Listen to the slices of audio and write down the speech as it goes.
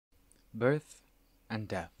Birth and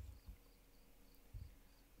Death.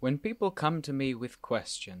 When people come to me with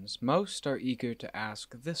questions, most are eager to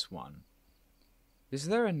ask this one: is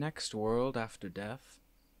there a next world after death?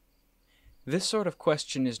 This sort of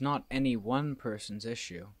question is not any one person's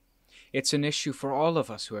issue. It's an issue for all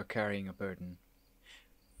of us who are carrying a burden.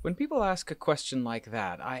 When people ask a question like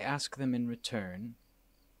that, I ask them in return,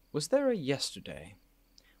 was there a yesterday?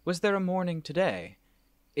 Was there a morning today?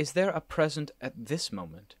 Is there a present at this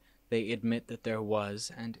moment? They admit that there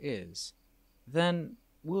was and is. Then,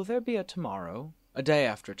 will there be a tomorrow, a day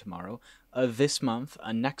after tomorrow, a this month,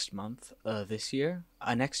 a next month, a this year,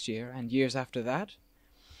 a next year, and years after that?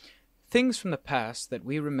 Things from the past that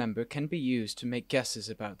we remember can be used to make guesses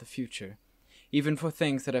about the future. Even for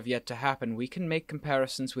things that have yet to happen, we can make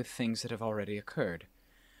comparisons with things that have already occurred.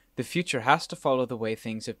 The future has to follow the way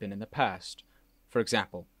things have been in the past. For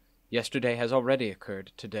example, yesterday has already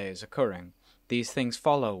occurred, today is occurring. These things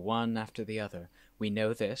follow one after the other. We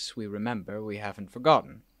know this, we remember, we haven't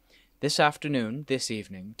forgotten. This afternoon, this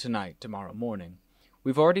evening, tonight, tomorrow morning.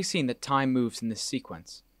 We've already seen that time moves in this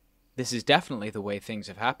sequence. This is definitely the way things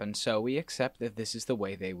have happened, so we accept that this is the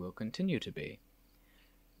way they will continue to be.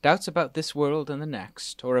 Doubts about this world and the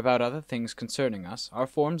next, or about other things concerning us, are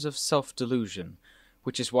forms of self-delusion,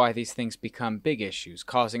 which is why these things become big issues,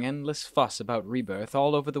 causing endless fuss about rebirth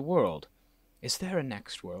all over the world. Is there a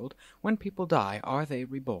next world? When people die, are they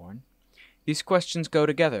reborn? These questions go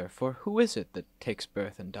together, for who is it that takes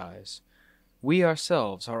birth and dies? We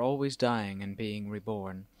ourselves are always dying and being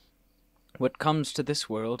reborn. What comes to this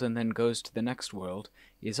world and then goes to the next world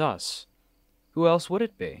is us. Who else would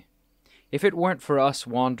it be? If it weren't for us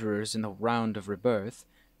wanderers in the round of rebirth,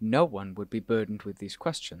 no one would be burdened with these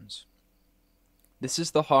questions. This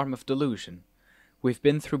is the harm of delusion. We've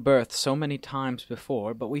been through birth so many times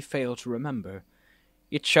before, but we fail to remember.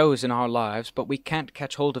 It shows in our lives, but we can't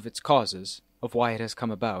catch hold of its causes, of why it has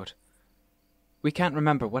come about. We can't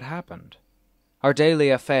remember what happened. Our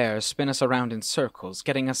daily affairs spin us around in circles,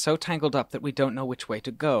 getting us so tangled up that we don't know which way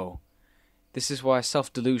to go. This is why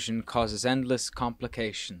self-delusion causes endless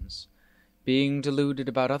complications. Being deluded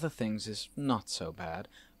about other things is not so bad,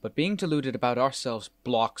 but being deluded about ourselves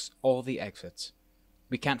blocks all the exits.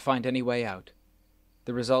 We can't find any way out.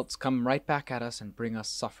 The results come right back at us and bring us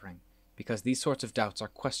suffering, because these sorts of doubts are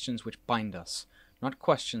questions which bind us, not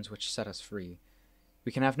questions which set us free.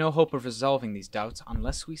 We can have no hope of resolving these doubts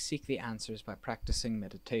unless we seek the answers by practicing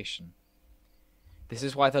meditation. This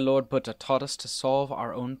is why the Lord Buddha taught us to solve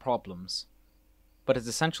our own problems. But it's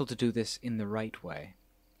essential to do this in the right way.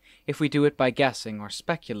 If we do it by guessing or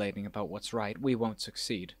speculating about what's right, we won't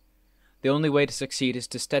succeed. The only way to succeed is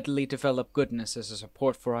to steadily develop goodness as a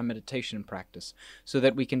support for our meditation practice, so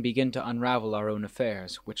that we can begin to unravel our own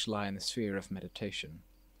affairs, which lie in the sphere of meditation.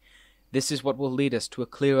 This is what will lead us to a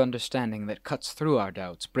clear understanding that cuts through our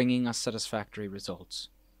doubts, bringing us satisfactory results.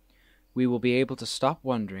 We will be able to stop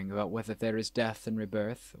wondering about whether there is death and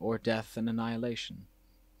rebirth, or death and annihilation.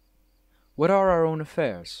 What are our own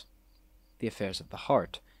affairs? The affairs of the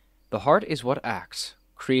heart. The heart is what acts,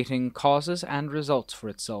 creating causes and results for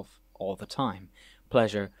itself all the time: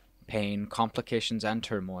 pleasure, pain, complications, and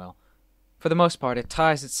turmoil. For the most part, it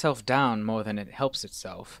ties itself down more than it helps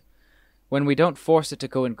itself. When we don't force it to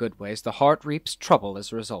go in good ways, the heart reaps trouble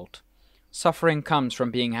as a result. Suffering comes from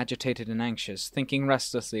being agitated and anxious, thinking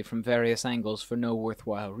restlessly from various angles for no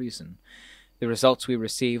worthwhile reason. The results we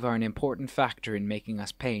receive are an important factor in making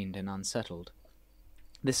us pained and unsettled.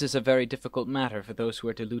 This is a very difficult matter for those who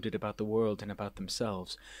are deluded about the world and about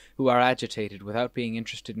themselves, who are agitated without being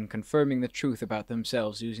interested in confirming the truth about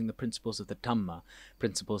themselves using the principles of the Dhamma,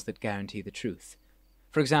 principles that guarantee the truth.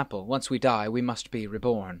 For example, once we die, we must be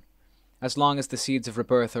reborn. As long as the seeds of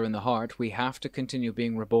rebirth are in the heart, we have to continue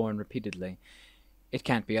being reborn repeatedly. It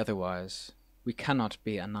can't be otherwise. We cannot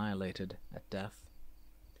be annihilated at death.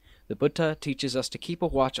 The Buddha teaches us to keep a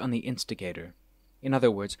watch on the instigator. In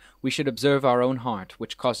other words, we should observe our own heart,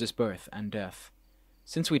 which causes birth and death.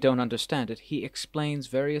 Since we don't understand it, he explains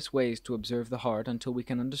various ways to observe the heart until we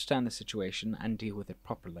can understand the situation and deal with it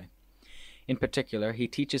properly. In particular, he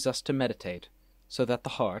teaches us to meditate, so that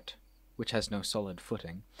the heart, which has no solid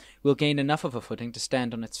footing, will gain enough of a footing to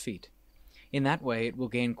stand on its feet. In that way it will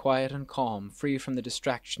gain quiet and calm, free from the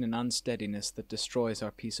distraction and unsteadiness that destroys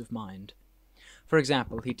our peace of mind. For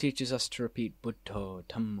example, he teaches us to repeat Buddho,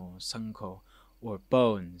 Dhammo, Sangho, or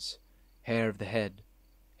bones, hair of the head,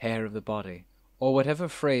 hair of the body, or whatever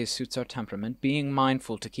phrase suits our temperament, being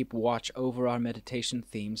mindful to keep watch over our meditation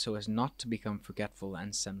theme so as not to become forgetful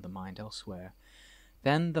and send the mind elsewhere.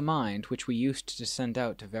 Then the mind, which we used to send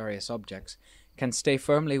out to various objects, can stay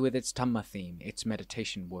firmly with its Dhamma theme, its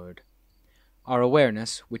meditation word. Our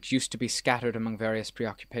awareness, which used to be scattered among various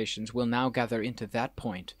preoccupations, will now gather into that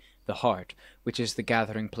point, the heart, which is the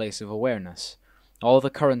gathering place of awareness. All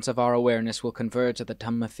the currents of our awareness will converge at the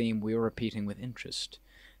Dhamma theme we are repeating with interest.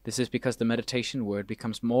 This is because the meditation word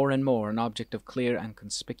becomes more and more an object of clear and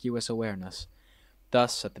conspicuous awareness.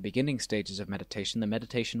 Thus, at the beginning stages of meditation, the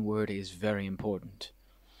meditation word is very important.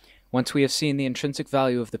 Once we have seen the intrinsic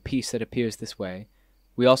value of the peace that appears this way,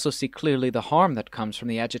 we also see clearly the harm that comes from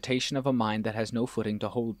the agitation of a mind that has no footing to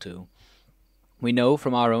hold to. We know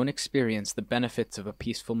from our own experience the benefits of a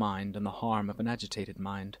peaceful mind and the harm of an agitated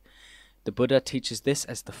mind. The Buddha teaches this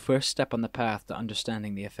as the first step on the path to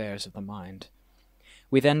understanding the affairs of the mind.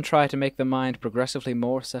 We then try to make the mind progressively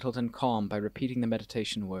more settled and calm by repeating the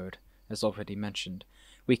meditation word, as already mentioned.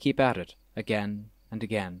 We keep at it, again and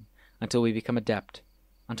again, until we become adept,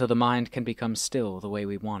 until the mind can become still the way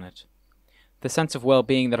we want it. The sense of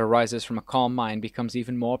well-being that arises from a calm mind becomes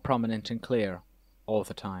even more prominent and clear, all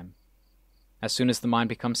the time. As soon as the mind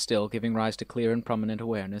becomes still, giving rise to clear and prominent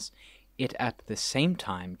awareness, it at the same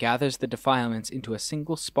time gathers the defilements into a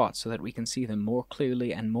single spot so that we can see them more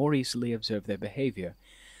clearly and more easily observe their behavior,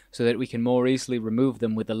 so that we can more easily remove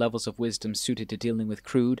them with the levels of wisdom suited to dealing with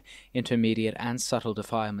crude, intermediate, and subtle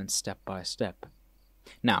defilements step by step.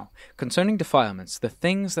 Now, concerning defilements, the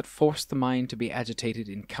things that force the mind to be agitated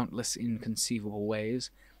in countless inconceivable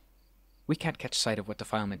ways, we can't catch sight of what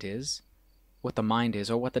defilement is, what the mind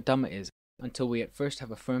is, or what the Dhamma is, until we at first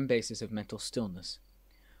have a firm basis of mental stillness.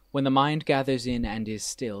 When the mind gathers in and is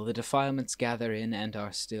still, the defilements gather in and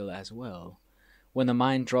are still as well. When the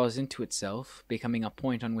mind draws into itself, becoming a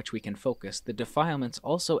point on which we can focus, the defilements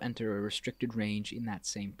also enter a restricted range in that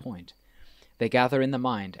same point. They gather in the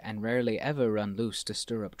mind, and rarely ever run loose to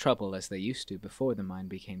stir up trouble as they used to before the mind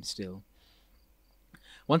became still.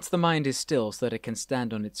 Once the mind is still so that it can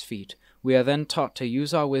stand on its feet, we are then taught to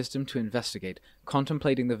use our wisdom to investigate,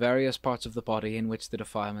 contemplating the various parts of the body in which the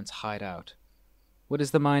defilements hide out. What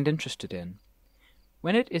is the mind interested in?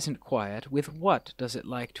 When it isn't quiet, with what does it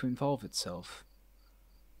like to involve itself?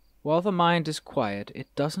 While the mind is quiet,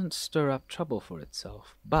 it doesn't stir up trouble for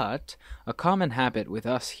itself. But a common habit with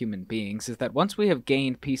us human beings is that once we have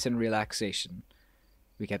gained peace and relaxation,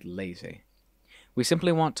 we get lazy. We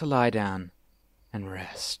simply want to lie down and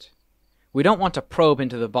rest. We don't want to probe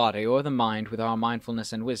into the body or the mind with our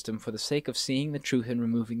mindfulness and wisdom for the sake of seeing the truth and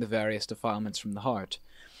removing the various defilements from the heart.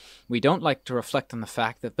 We don't like to reflect on the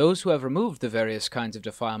fact that those who have removed the various kinds of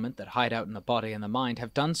defilement that hide out in the body and the mind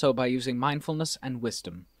have done so by using mindfulness and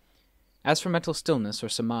wisdom. As for mental stillness or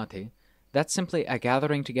samadhi, that's simply a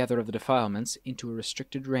gathering together of the defilements into a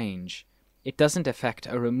restricted range. It doesn't affect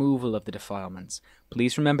a removal of the defilements.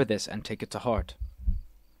 Please remember this and take it to heart.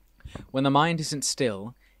 When the mind isn't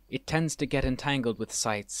still, it tends to get entangled with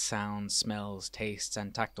sights, sounds, smells, tastes,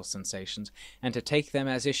 and tactile sensations, and to take them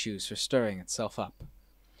as issues for stirring itself up.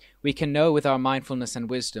 We can know with our mindfulness and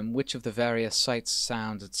wisdom which of the various sights,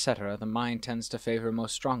 sounds, etc. the mind tends to favor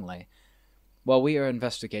most strongly. While we are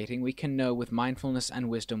investigating, we can know with mindfulness and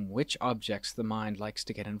wisdom which objects the mind likes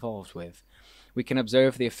to get involved with. We can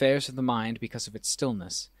observe the affairs of the mind because of its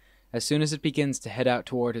stillness. As soon as it begins to head out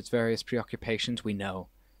toward its various preoccupations, we know.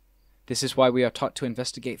 This is why we are taught to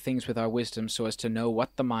investigate things with our wisdom so as to know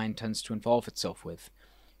what the mind tends to involve itself with.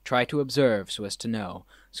 Try to observe so as to know,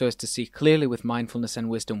 so as to see clearly with mindfulness and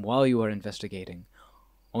wisdom while you are investigating.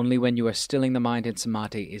 Only when you are stilling the mind in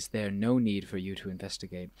samadhi is there no need for you to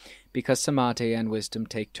investigate, because samadhi and wisdom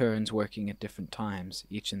take turns working at different times,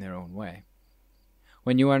 each in their own way.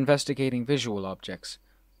 When you are investigating visual objects,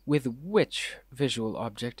 with which visual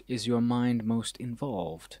object is your mind most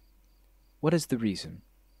involved? What is the reason?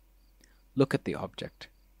 Look at the object.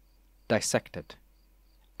 Dissect it.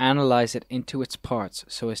 Analyze it into its parts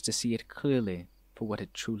so as to see it clearly for what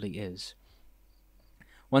it truly is.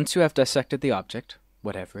 Once you have dissected the object,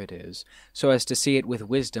 whatever it is, so as to see it with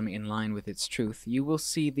wisdom in line with its truth, you will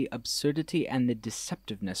see the absurdity and the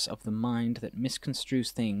deceptiveness of the mind that misconstrues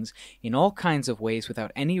things in all kinds of ways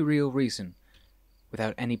without any real reason,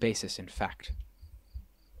 without any basis in fact.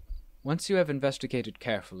 Once you have investigated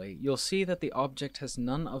carefully, you'll see that the object has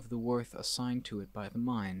none of the worth assigned to it by the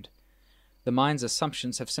mind. The mind's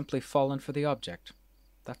assumptions have simply fallen for the object.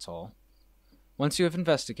 That's all. Once you have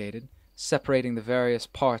investigated, separating the various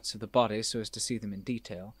parts of the body so as to see them in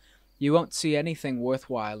detail, you won't see anything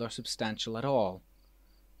worthwhile or substantial at all.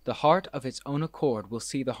 The heart of its own accord will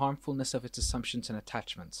see the harmfulness of its assumptions and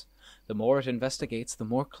attachments. The more it investigates, the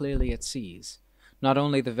more clearly it sees, not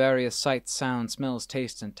only the various sights, sounds, smells,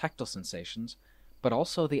 tastes, and tactile sensations, but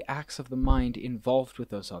also the acts of the mind involved with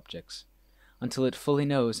those objects, until it fully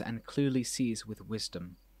knows and clearly sees with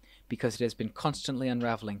wisdom. because it has been constantly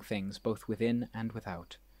unraveling things both within and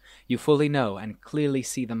without. You fully know and clearly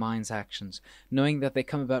see the mind's actions, knowing that they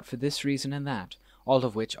come about for this reason and that, all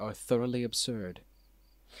of which are thoroughly absurd.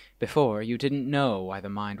 Before, you didn't know why the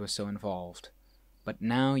mind was so involved, but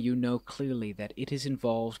now you know clearly that it is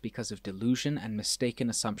involved because of delusion and mistaken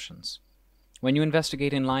assumptions. When you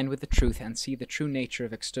investigate in line with the truth and see the true nature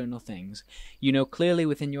of external things, you know clearly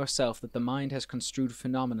within yourself that the mind has construed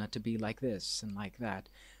phenomena to be like this and like that,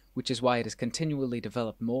 which is why it has continually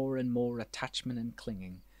developed more and more attachment and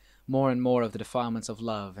clinging, more and more of the defilements of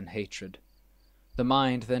love and hatred. The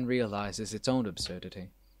mind then realizes its own absurdity.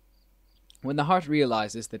 When the heart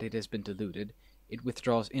realizes that it has been deluded, it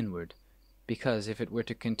withdraws inward, because if it were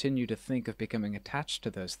to continue to think of becoming attached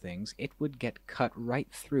to those things, it would get cut right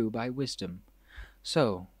through by wisdom.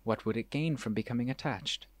 So, what would it gain from becoming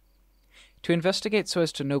attached? To investigate so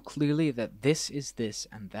as to know clearly that this is this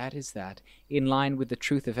and that is that, in line with the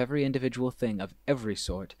truth of every individual thing of every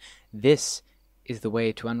sort, this is the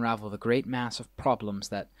way to unravel the great mass of problems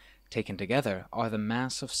that, taken together, are the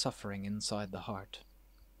mass of suffering inside the heart.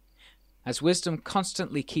 As wisdom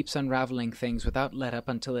constantly keeps unraveling things without let-up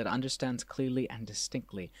until it understands clearly and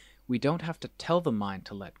distinctly, we don't have to tell the mind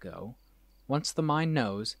to let go. Once the mind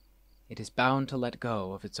knows, it is bound to let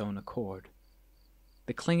go of its own accord.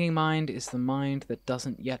 The clinging mind is the mind that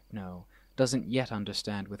doesn't yet know, doesn't yet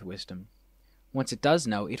understand with wisdom. Once it does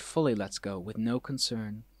know, it fully lets go with no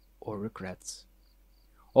concern or regrets.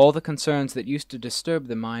 All the concerns that used to disturb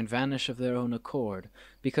the mind vanish of their own accord,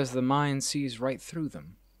 because the mind sees right through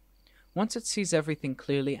them. Once it sees everything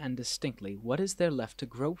clearly and distinctly, what is there left to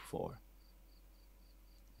grope for?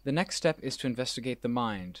 The next step is to investigate the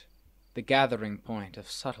mind, the gathering point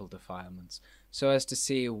of subtle defilements, so as to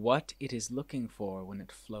see what it is looking for when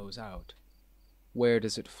it flows out. Where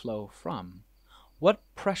does it flow from? What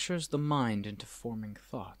pressures the mind into forming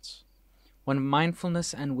thoughts? When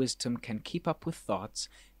mindfulness and wisdom can keep up with thoughts,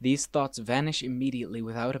 these thoughts vanish immediately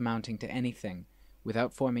without amounting to anything,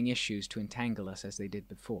 without forming issues to entangle us as they did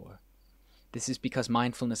before. This is because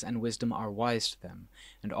mindfulness and wisdom are wise to them,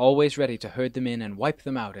 and always ready to herd them in and wipe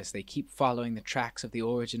them out as they keep following the tracks of the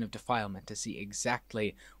origin of defilement to see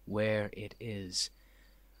exactly where it is.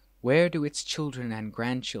 Where do its children and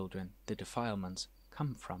grandchildren, the defilements,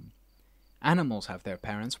 come from? Animals have their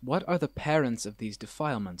parents. What are the parents of these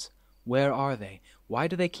defilements? Where are they? Why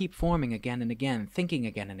do they keep forming again and again, thinking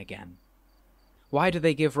again and again? Why do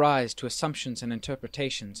they give rise to assumptions and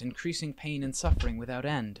interpretations, increasing pain and suffering without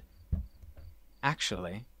end?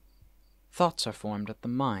 Actually, thoughts are formed at the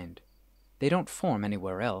mind. They don't form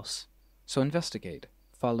anywhere else. So investigate,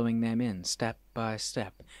 following them in step by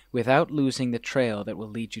step, without losing the trail that will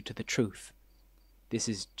lead you to the truth. This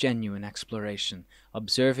is genuine exploration,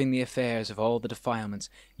 observing the affairs of all the defilements,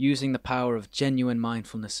 using the power of genuine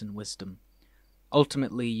mindfulness and wisdom.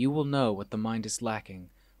 Ultimately, you will know what the mind is lacking,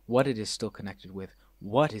 what it is still connected with,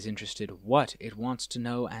 what is interested, what it wants to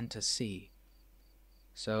know and to see.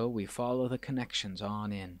 So we follow the connections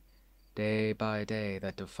on in. Day by day,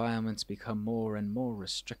 that defilements become more and more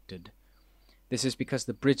restricted. This is because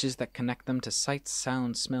the bridges that connect them to sights,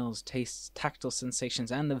 sounds, smells, tastes, tactile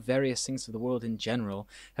sensations, and the various things of the world in general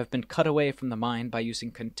have been cut away from the mind by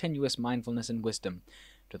using continuous mindfulness and wisdom,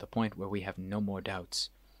 to the point where we have no more doubts.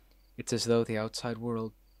 It's as though the outside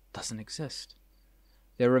world doesn't exist.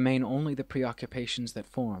 There remain only the preoccupations that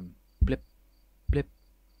form, blip, blip,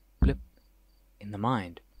 blip, in the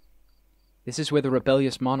mind. This is where the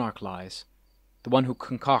rebellious monarch lies. The one who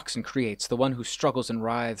concocts and creates, the one who struggles and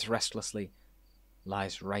writhes restlessly,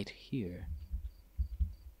 lies right here.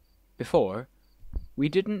 Before, we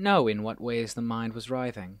didn't know in what ways the mind was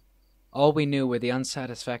writhing. All we knew were the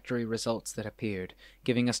unsatisfactory results that appeared,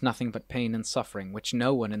 giving us nothing but pain and suffering, which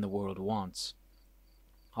no one in the world wants.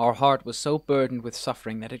 Our heart was so burdened with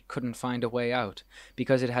suffering that it couldn't find a way out,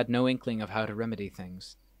 because it had no inkling of how to remedy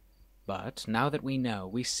things. But, now that we know,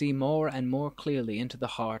 we see more and more clearly into the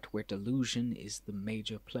heart where delusion is the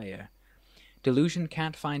major player. Delusion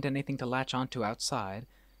can't find anything to latch onto outside,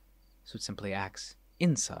 so it simply acts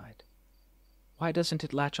inside. Why doesn't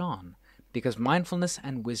it latch on? Because mindfulness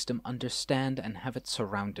and wisdom understand and have it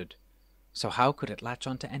surrounded. So how could it latch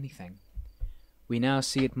onto anything? We now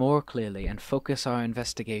see it more clearly and focus our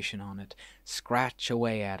investigation on it, scratch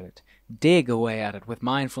away at it, dig away at it with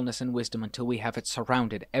mindfulness and wisdom until we have it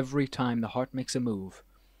surrounded every time the heart makes a move.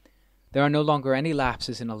 There are no longer any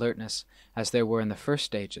lapses in alertness, as there were in the first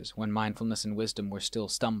stages, when mindfulness and wisdom were still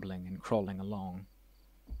stumbling and crawling along.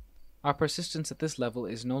 Our persistence at this level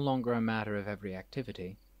is no longer a matter of every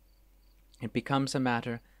activity. It becomes a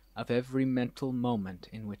matter of every mental moment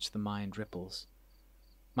in which the mind ripples.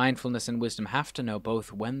 Mindfulness and wisdom have to know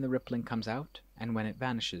both when the rippling comes out and when it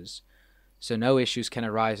vanishes, so no issues can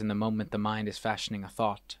arise in the moment the mind is fashioning a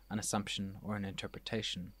thought, an assumption, or an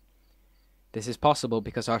interpretation. This is possible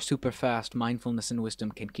because our super-fast mindfulness and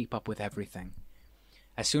wisdom can keep up with everything.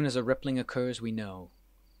 As soon as a rippling occurs, we know.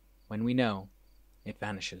 When we know, it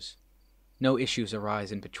vanishes. No issues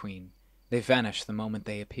arise in between. They vanish the moment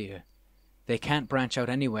they appear. They can't branch out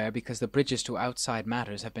anywhere because the bridges to outside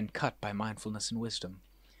matters have been cut by mindfulness and wisdom.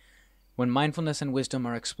 When mindfulness and wisdom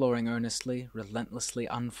are exploring earnestly, relentlessly,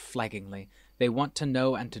 unflaggingly, they want to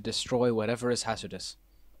know and to destroy whatever is hazardous.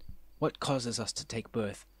 What causes us to take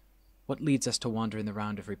birth? What leads us to wander in the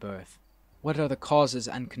round of rebirth? What are the causes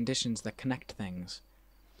and conditions that connect things?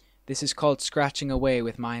 This is called scratching away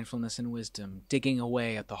with mindfulness and wisdom, digging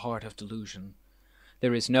away at the heart of delusion.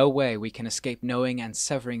 There is no way we can escape knowing and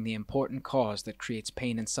severing the important cause that creates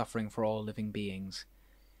pain and suffering for all living beings,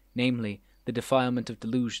 namely, the defilement of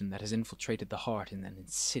delusion that has infiltrated the heart in an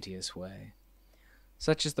insidious way.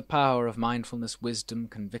 Such is the power of mindfulness, wisdom,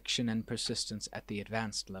 conviction, and persistence at the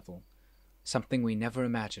advanced level, something we never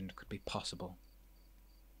imagined could be possible.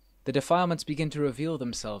 The defilements begin to reveal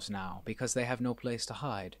themselves now because they have no place to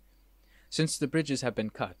hide. Since the bridges have been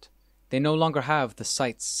cut, they no longer have the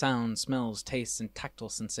sights, sounds, smells, tastes, and tactile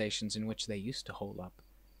sensations in which they used to hole up.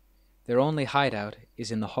 Their only hideout is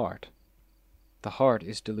in the heart. The heart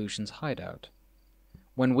is delusion's hideout.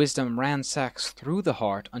 When wisdom ransacks through the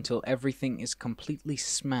heart until everything is completely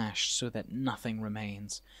smashed so that nothing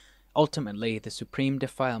remains, ultimately the supreme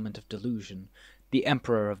defilement of delusion, the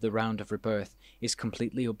emperor of the round of rebirth, is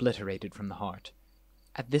completely obliterated from the heart.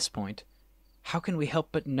 At this point, how can we help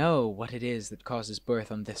but know what it is that causes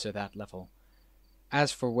birth on this or that level?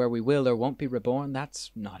 As for where we will or won't be reborn,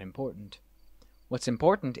 that's not important. What's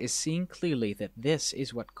important is seeing clearly that this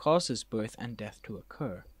is what causes birth and death to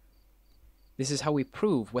occur. This is how we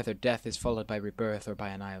prove whether death is followed by rebirth or by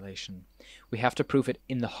annihilation. We have to prove it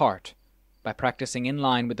in the heart, by practicing in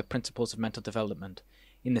line with the principles of mental development,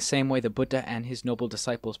 in the same way the Buddha and his noble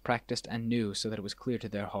disciples practiced and knew so that it was clear to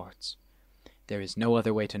their hearts. There is no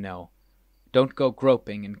other way to know. Don't go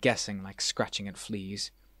groping and guessing like scratching at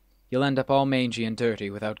fleas. You'll end up all mangy and dirty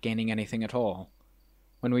without gaining anything at all.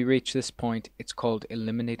 When we reach this point, it's called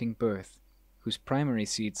eliminating birth, whose primary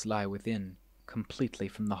seeds lie within, completely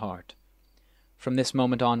from the heart. From this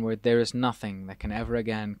moment onward, there is nothing that can ever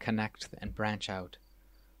again connect and branch out.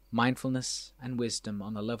 Mindfulness and wisdom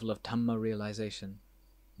on the level of Dhamma realization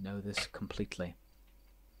know this completely.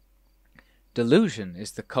 Delusion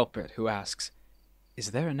is the culprit who asks,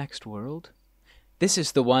 "Is there a next world?" This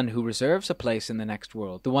is the one who reserves a place in the next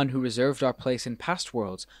world, the one who reserved our place in past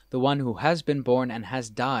worlds, the one who has been born and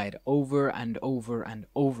has died over and over and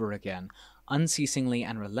over again, unceasingly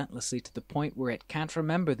and relentlessly to the point where it can't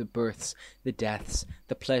remember the births, the deaths,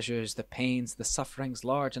 the pleasures, the pains, the sufferings,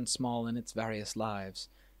 large and small, in its various lives.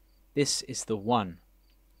 This is the one.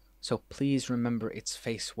 So please remember its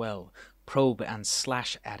face well, probe and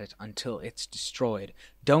slash at it until it's destroyed.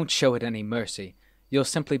 Don't show it any mercy. You'll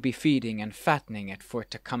simply be feeding and fattening it for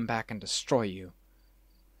it to come back and destroy you.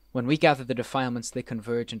 When we gather the defilements, they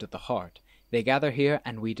converge into the heart. They gather here,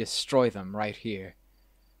 and we destroy them right here.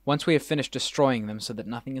 Once we have finished destroying them so that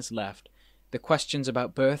nothing is left, the questions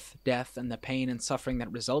about birth, death, and the pain and suffering that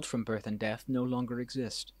result from birth and death no longer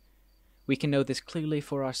exist. We can know this clearly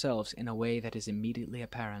for ourselves in a way that is immediately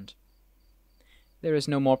apparent. There is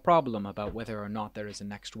no more problem about whether or not there is a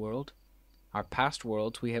next world. Our past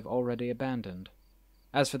worlds we have already abandoned.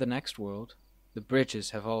 As for the next world, the bridges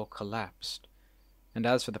have all collapsed, and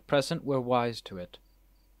as for the present, we're wise to it.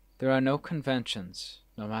 There are no conventions,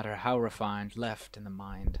 no matter how refined, left in the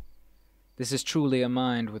mind. This is truly a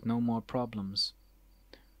mind with no more problems.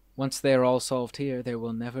 Once they are all solved here, there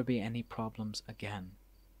will never be any problems again.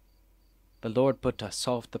 The Lord Buddha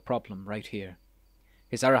solved the problem right here.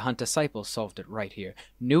 His Arahant disciples solved it right here,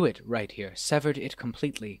 knew it right here, severed it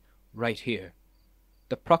completely right here.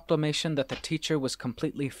 The proclamation that the teacher was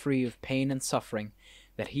completely free of pain and suffering,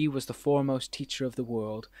 that he was the foremost teacher of the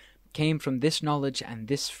world, came from this knowledge and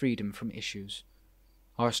this freedom from issues.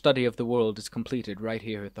 Our study of the world is completed right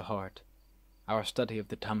here at the heart. Our study of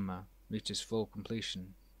the Dhamma reaches full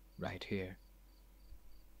completion right here.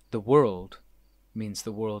 The world means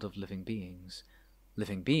the world of living beings.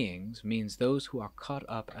 Living beings means those who are caught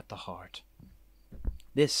up at the heart.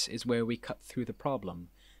 This is where we cut through the problem.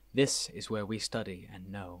 This is where we study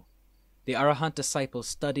and know. The Arahant disciples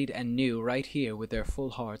studied and knew right here with their full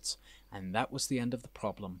hearts, and that was the end of the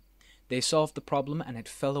problem. They solved the problem and it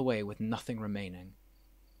fell away with nothing remaining.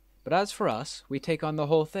 But as for us, we take on the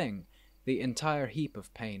whole thing, the entire heap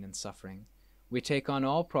of pain and suffering. We take on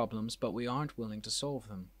all problems, but we aren't willing to solve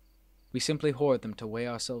them. We simply hoard them to weigh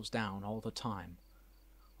ourselves down all the time.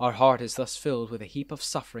 Our heart is thus filled with a heap of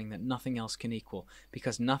suffering that nothing else can equal,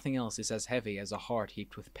 because nothing else is as heavy as a heart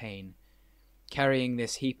heaped with pain. Carrying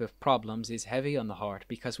this heap of problems is heavy on the heart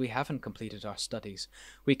because we haven't completed our studies.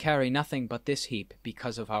 We carry nothing but this heap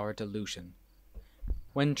because of our delusion.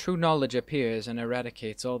 When true knowledge appears and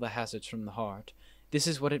eradicates all the hazards from the heart, this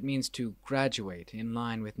is what it means to graduate in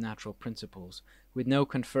line with natural principles, with no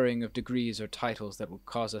conferring of degrees or titles that will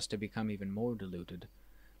cause us to become even more deluded.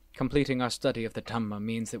 Completing our study of the Dhamma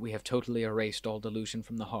means that we have totally erased all delusion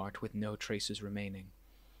from the heart with no traces remaining.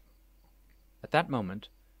 At that moment,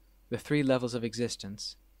 the three levels of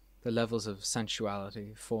existence, the levels of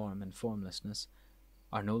sensuality, form, and formlessness,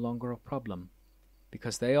 are no longer a problem,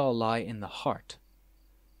 because they all lie in the heart.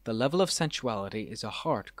 The level of sensuality is a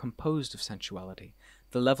heart composed of sensuality.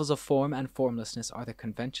 The levels of form and formlessness are the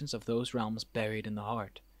conventions of those realms buried in the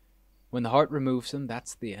heart. When the heart removes them,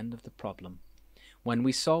 that's the end of the problem. When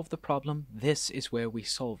we solve the problem, this is where we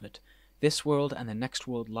solve it. This world and the next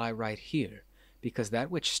world lie right here, because that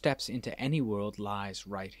which steps into any world lies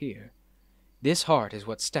right here. This heart is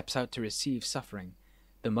what steps out to receive suffering.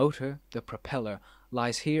 The motor, the propeller,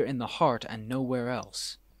 lies here in the heart and nowhere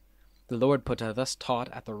else. The Lord Buddha thus taught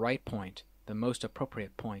at the right point, the most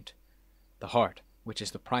appropriate point, the heart, which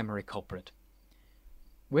is the primary culprit.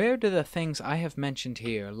 Where do the things I have mentioned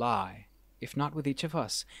here lie, if not with each of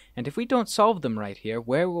us? And if we don't solve them right here,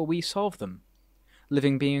 where will we solve them?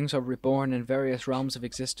 Living beings are reborn in various realms of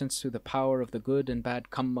existence through the power of the good and bad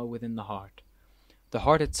karma within the heart. The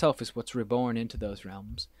heart itself is what's reborn into those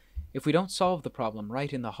realms. If we don't solve the problem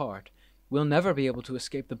right in the heart, we'll never be able to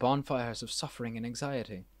escape the bonfires of suffering and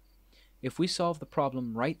anxiety. If we solve the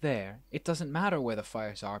problem right there, it doesn't matter where the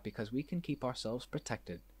fires are because we can keep ourselves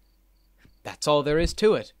protected. That's all there is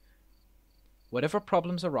to it. Whatever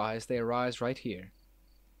problems arise, they arise right here.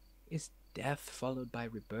 Is death followed by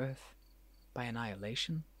rebirth? By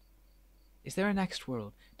annihilation? Is there a next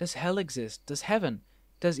world? Does hell exist? Does heaven?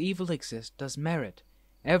 Does evil exist? Does merit?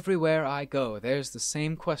 Everywhere I go, there's the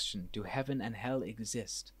same question. Do heaven and hell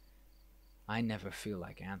exist? I never feel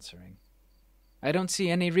like answering. I don't see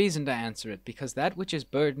any reason to answer it, because that which is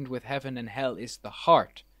burdened with heaven and hell is the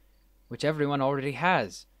heart, which everyone already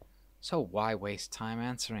has. So why waste time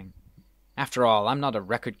answering? After all, I'm not a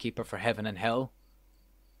record keeper for heaven and hell.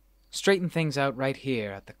 Straighten things out right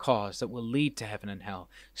here at the cause that will lead to heaven and hell.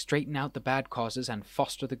 Straighten out the bad causes and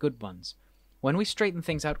foster the good ones. When we straighten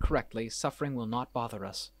things out correctly, suffering will not bother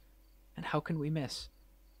us. And how can we miss?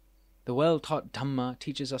 The well-taught Dhamma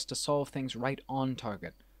teaches us to solve things right on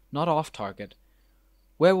target, not off target.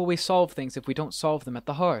 Where will we solve things if we don't solve them at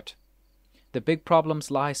the heart? The big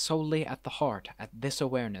problems lie solely at the heart, at this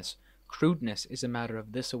awareness. Crudeness is a matter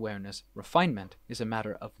of this awareness. Refinement is a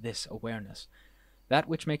matter of this awareness. That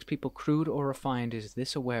which makes people crude or refined is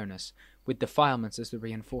this awareness, with defilements as the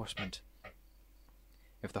reinforcement.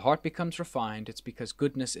 If the heart becomes refined, it's because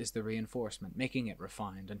goodness is the reinforcement, making it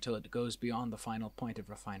refined until it goes beyond the final point of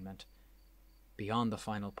refinement, beyond the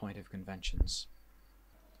final point of conventions,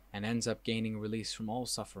 and ends up gaining release from all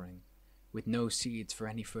suffering, with no seeds for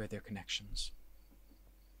any further connections.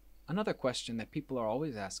 Another question that people are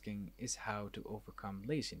always asking is how to overcome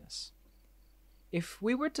laziness. If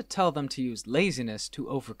we were to tell them to use laziness to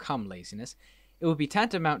overcome laziness, it would be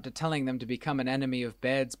tantamount to telling them to become an enemy of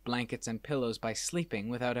beds, blankets, and pillows by sleeping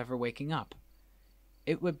without ever waking up.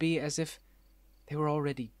 It would be as if they were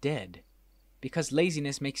already dead, because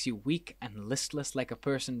laziness makes you weak and listless like a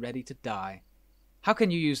person ready to die. How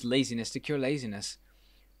can you use laziness to cure laziness?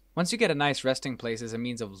 Once you get a nice resting place as a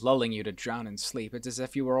means of lulling you to drown in sleep, it's as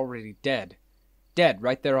if you were already dead. Dead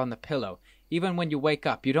right there on the pillow. Even when you wake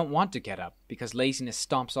up, you don't want to get up, because laziness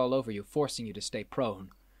stomps all over you, forcing you to stay prone.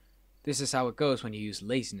 This is how it goes when you use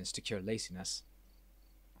laziness to cure laziness.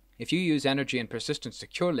 If you use energy and persistence to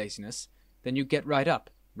cure laziness, then you get right up,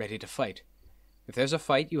 ready to fight. If there's a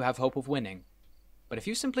fight, you have hope of winning. But if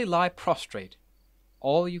you simply lie prostrate,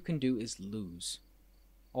 all you can do is lose.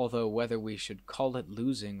 Although whether we should call it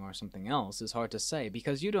losing or something else is hard to say,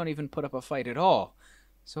 because you don't even put up a fight at all.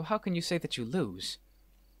 So how can you say that you lose?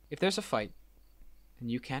 If there's a fight, and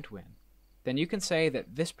you can't win, then you can say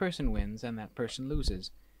that this person wins and that person loses.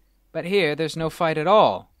 But here, there's no fight at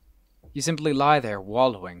all. You simply lie there,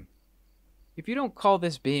 wallowing. If you don't call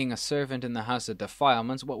this being a servant in the house of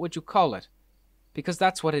defilements, what would you call it? Because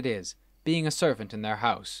that's what it is, being a servant in their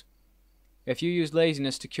house. If you use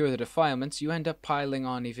laziness to cure the defilements, you end up piling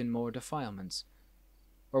on even more defilements.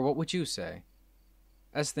 Or what would you say?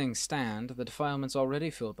 As things stand, the defilements already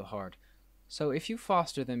fill the heart. So if you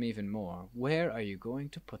foster them even more, where are you going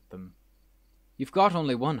to put them? You've got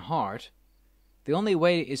only one heart. The only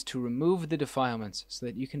way is to remove the defilements so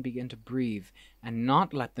that you can begin to breathe, and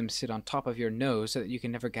not let them sit on top of your nose so that you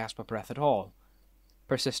can never gasp a breath at all.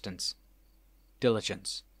 Persistence.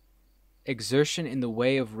 Diligence. Exertion in the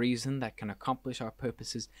way of reason that can accomplish our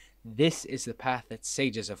purposes. This is the path that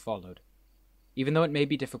sages have followed. Even though it may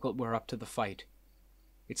be difficult, we're up to the fight.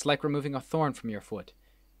 It's like removing a thorn from your foot.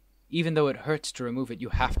 Even though it hurts to remove it, you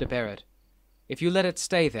have to bear it. If you let it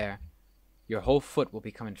stay there, your whole foot will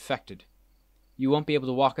become infected. You won't be able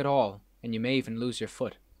to walk at all, and you may even lose your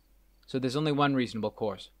foot. So there's only one reasonable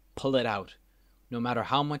course. Pull it out. No matter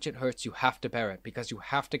how much it hurts, you have to bear it, because you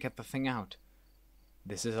have to get the thing out.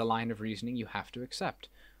 This is a line of reasoning you have to accept.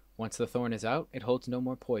 Once the thorn is out, it holds no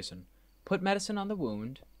more poison. Put medicine on the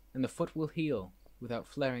wound, and the foot will heal without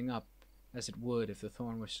flaring up as it would if the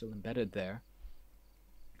thorn were still embedded there.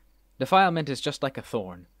 Defilement is just like a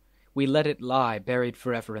thorn. We let it lie buried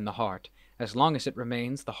forever in the heart. As long as it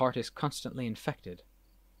remains, the heart is constantly infected.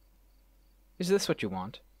 Is this what you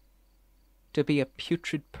want? To be a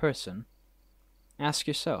putrid person? Ask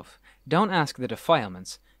yourself. Don't ask the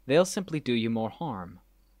defilements. They'll simply do you more harm.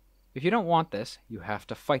 If you don't want this, you have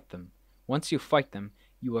to fight them. Once you fight them,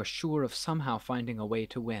 you are sure of somehow finding a way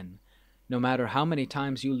to win. No matter how many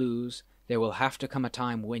times you lose, there will have to come a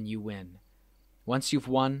time when you win. Once you've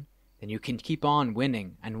won, then you can keep on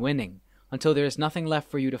winning and winning until there is nothing left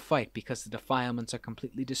for you to fight because the defilements are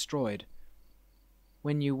completely destroyed.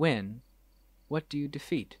 When you win, what do you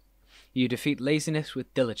defeat? You defeat laziness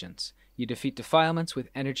with diligence. You defeat defilements with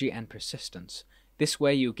energy and persistence. This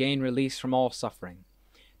way you gain release from all suffering.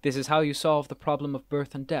 This is how you solve the problem of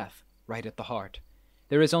birth and death, right at the heart.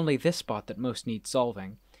 There is only this spot that most needs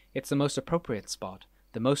solving. It's the most appropriate spot,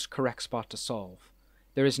 the most correct spot to solve.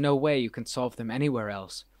 There is no way you can solve them anywhere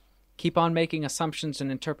else. Keep on making assumptions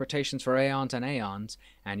and interpretations for aeons and aeons,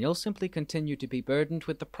 and you'll simply continue to be burdened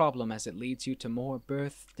with the problem as it leads you to more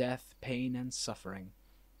birth, death, pain, and suffering.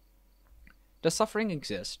 Does suffering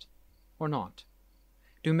exist, or not?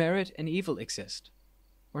 Do merit and evil exist,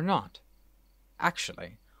 or not?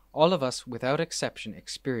 Actually, all of us, without exception,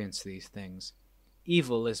 experience these things.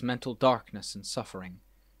 Evil is mental darkness and suffering.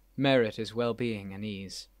 Merit is well-being and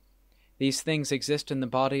ease. These things exist in the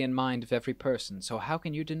body and mind of every person, so how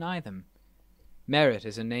can you deny them? Merit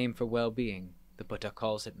is a name for well-being. The Buddha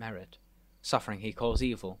calls it merit. Suffering he calls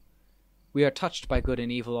evil. We are touched by good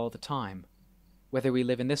and evil all the time. Whether we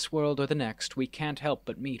live in this world or the next, we can't help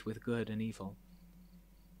but meet with good and evil.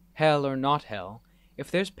 Hell or not hell,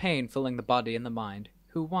 if there's pain filling the body and the mind,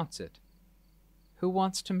 who wants it? Who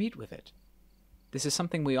wants to meet with it? This is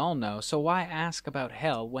something we all know, so why ask about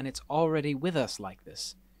hell when it's already with us like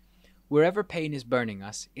this? Wherever pain is burning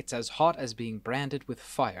us, it's as hot as being branded with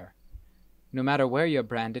fire. No matter where you're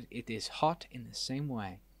branded, it is hot in the same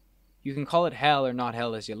way. You can call it hell or not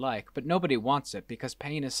hell as you like, but nobody wants it because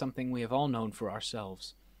pain is something we have all known for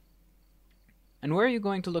ourselves. And where are you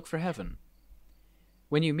going to look for heaven?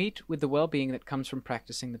 When you meet with the well-being that comes from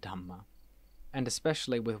practicing the Dhamma, and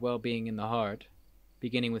especially with well-being in the heart,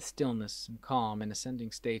 beginning with stillness and calm in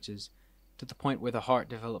ascending stages, to the point where the heart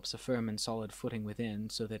develops a firm and solid footing within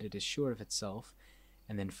so that it is sure of itself,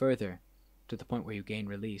 and then further, to the point where you gain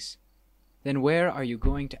release, then where are you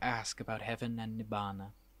going to ask about heaven and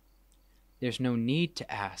Nibbāna? There's no need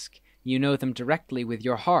to ask. You know them directly with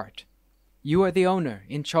your heart. You are the owner,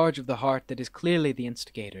 in charge of the heart that is clearly the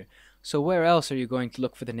instigator, so where else are you going to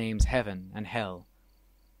look for the names heaven and hell?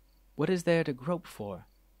 What is there to grope for?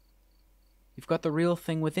 You've got the real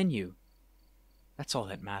thing within you. That's all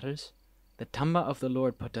that matters. The Dhamma of the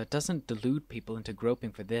Lord Buddha doesn't delude people into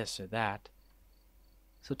groping for this or that.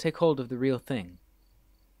 So take hold of the real thing,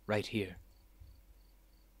 right here.